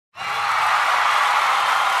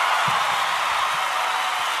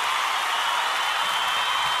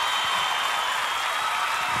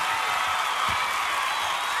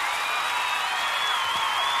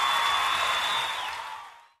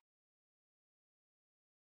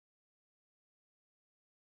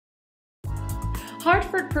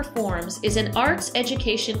Hartford Performs is an arts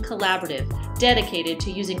education collaborative dedicated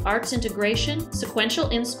to using arts integration, sequential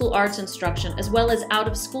in-school arts instruction, as well as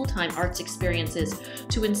out-of-school time arts experiences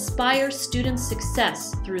to inspire students'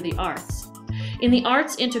 success through the arts. In the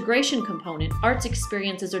arts integration component, arts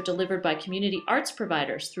experiences are delivered by community arts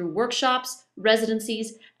providers through workshops,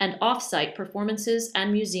 residencies, and off-site performances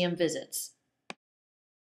and museum visits.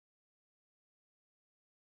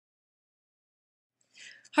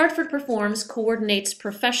 Hartford Performs coordinates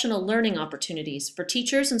professional learning opportunities for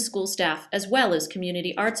teachers and school staff as well as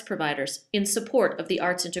community arts providers in support of the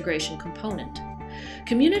arts integration component.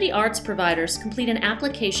 Community arts providers complete an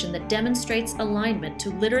application that demonstrates alignment to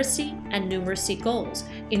literacy and numeracy goals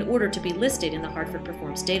in order to be listed in the Hartford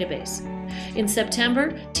Performs database. In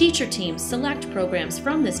September, teacher teams select programs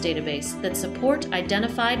from this database that support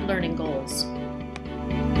identified learning goals.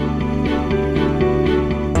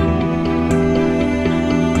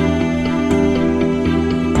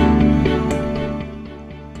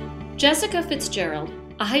 Jessica Fitzgerald,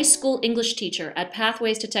 a high school English teacher at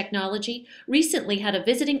Pathways to Technology, recently had a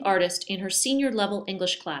visiting artist in her senior level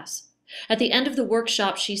English class. At the end of the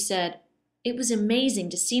workshop, she said, "It was amazing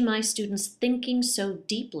to see my students thinking so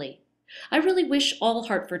deeply. I really wish all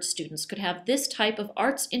Hartford students could have this type of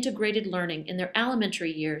arts integrated learning in their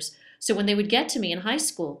elementary years, so when they would get to me in high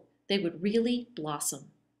school, they would really blossom."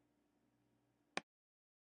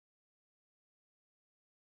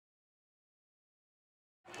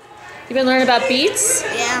 You've been learning about beats?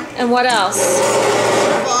 Yeah. And what else?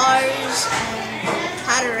 Bars, and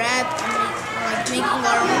how to rap, and like making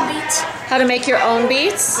our own beats. How to make your own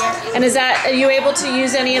beats? Yeah. And are you able to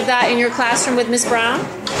use any of that in your classroom with Miss Brown?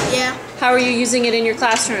 Yeah. How are you using it in your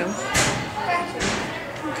classroom?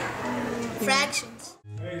 Fractions.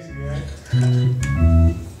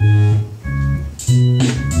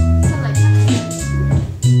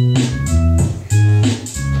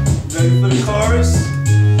 Ready for the chorus?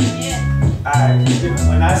 Alright,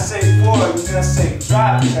 when I say 4, you're gonna say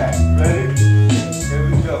drop that. Ready? Here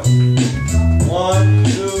we go. 1,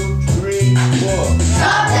 2, 3, 4.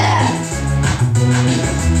 Drop that!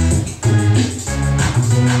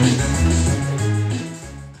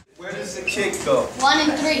 Where does the kick go? 1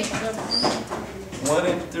 and 3. 1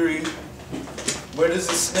 and 3. Where does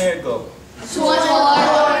the snare go? 2 and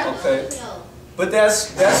 4. Okay. But that's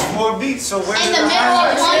 4 beats, so where's In the the middle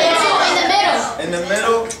of 1 and 2. In the middle. In the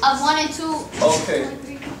middle? Of 1 and 2. Okay.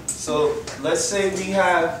 So let's say we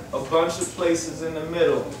have a bunch of places in the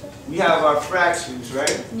middle. We have our fractions,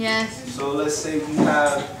 right? Yes. So let's say we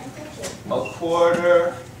have a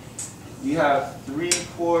quarter, we have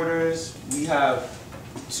 3/4, we have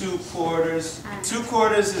 2/4.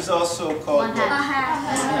 2/4 is also called 1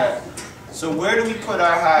 half. 1 half. So where do we put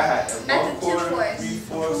our hi-hat? At the 1/4,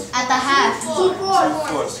 3/4, At the half.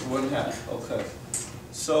 2/4, 1 half. Okay.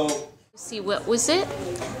 So See, what was it?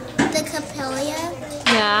 The Capella?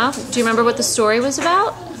 Yeah. Do you remember what the story was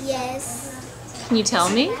about? Yes. Can you tell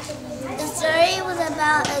me? The story was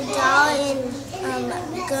about a doll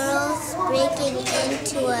and girls breaking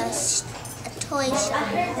into a toy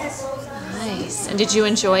shop. Nice. And did you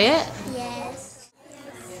enjoy it? Yes.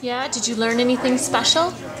 Yeah. Did you learn anything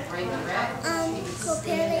special?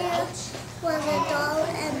 Capella was a doll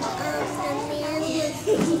and the man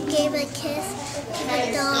gave a kiss to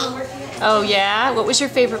the doll. Oh, yeah? What was your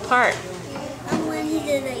favorite part? And when he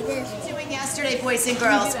did like this. Doing yesterday, boys and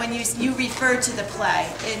girls, when you referred to the play,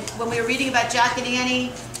 and when we were reading about Jack and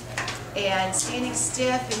Annie and standing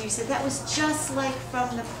stiff, and you said that was just like from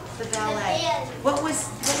the ballet. What was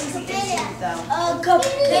the issue though?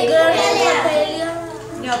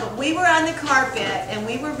 No, but we were on the carpet and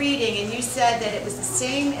we were reading, and you said that it was the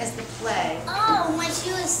same as the play. Oh, when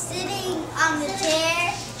she was sitting on the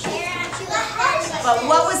chair and she was But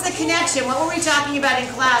what was the connection? What were we talking about in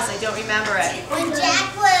class? I don't remember it. when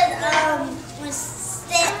Jack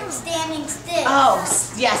was standing still. Oh,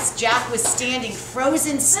 yes, Jack was standing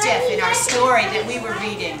frozen stiff in our story that we were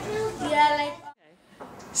reading. Yeah, like.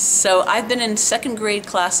 So I've been in second grade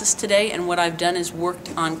classes today, and what I've done is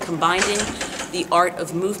worked on combining the art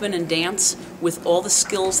of movement and dance with all the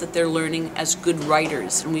skills that they're learning as good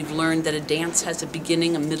writers. And we've learned that a dance has a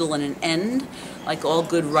beginning, a middle, and an end, like all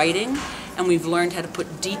good writing. And we've learned how to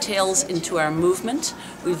put details into our movement.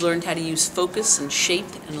 We've learned how to use focus and shape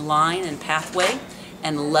and line and pathway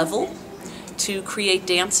and level to create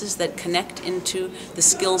dances that connect into the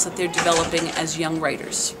skills that they're developing as young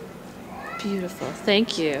writers. Beautiful.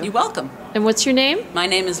 Thank you. You're welcome. And what's your name? My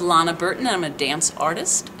name is Lana Burton. I'm a dance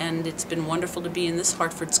artist, and it's been wonderful to be in this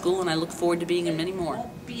Hartford school, and I look forward to being in many more. We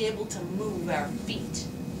won't be able to move our feet.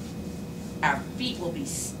 Our feet will be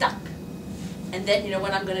stuck. And then you know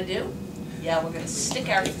what I'm going to do? Yeah, we're going to stick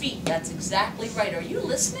our feet. That's exactly right. Are you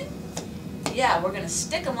listening? Yeah, we're going to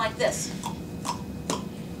stick them like this.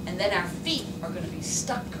 And then our feet are going to be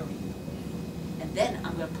stuck, Kareem. And then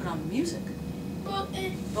I'm going to put on music.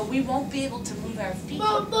 But we won't be able to move our feet.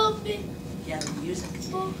 Yeah, the music.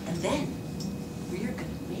 And then we're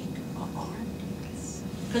going to make an arm dance.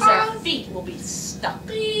 Because our feet will be stuck.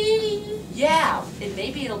 Yeah, and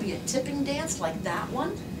maybe it'll be a tipping dance like that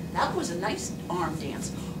one. That was a nice arm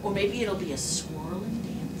dance. Or maybe it'll be a swirling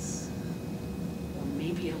dance. Or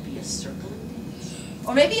maybe it'll be a circling dance.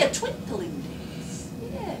 Or maybe a twinkling dance.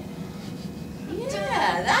 Yeah.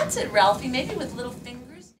 Yeah, that's it, Ralphie. Maybe with little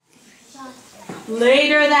fingers.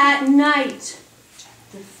 Later that night,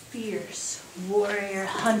 the fierce warrior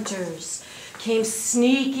hunters came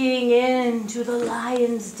sneaking into the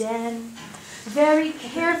lion's den. Very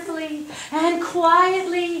carefully and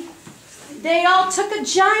quietly, they all took a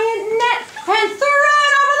giant net and threw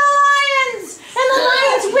it over the lions. And the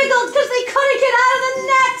lions wiggled because they couldn't get out of the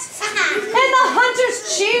net. And the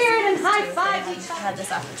hunters cheered and high-fived each other. Had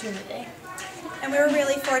this opportunity. And we were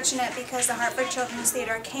really fortunate because the Hartford Children's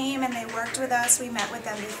Theater came and they worked with us. We met with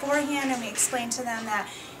them beforehand and we explained to them that,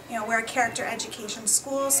 you know, we're a character education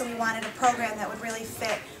school, so we wanted a program that would really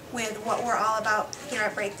fit with what we're all about here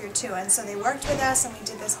at Breakthrough 2. And so they worked with us and we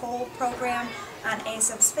did this whole program on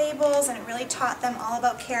Aesop's Fables, and it really taught them all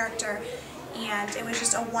about character, and it was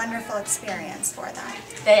just a wonderful experience for them.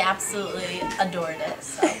 They absolutely adored it,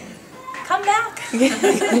 so come back.